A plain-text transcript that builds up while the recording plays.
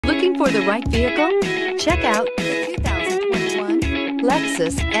Looking for the right vehicle? Check out the 2021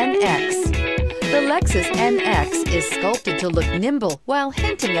 Lexus NX. The Lexus NX is sculpted to look nimble while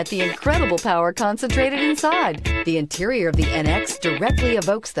hinting at the incredible power concentrated inside. The interior of the NX directly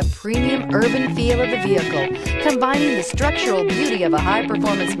evokes the premium urban feel of the vehicle, combining the structural beauty of a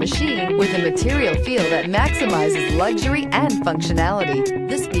high-performance machine with a material feel that maximizes luxury and functionality.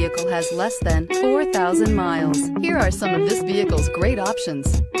 This vehicle has less than 4,000 miles. Here are some of this vehicle's great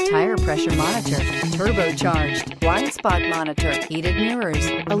options: tire pressure monitor, turbocharged, blind spot monitor, heated mirrors,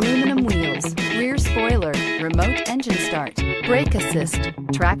 aluminum wheels, rear spoiler, remote engine start, brake assist,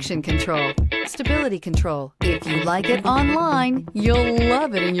 traction control, stability control. If you like it online, you'll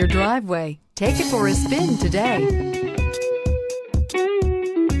love it in your driveway. Take it for a spin today.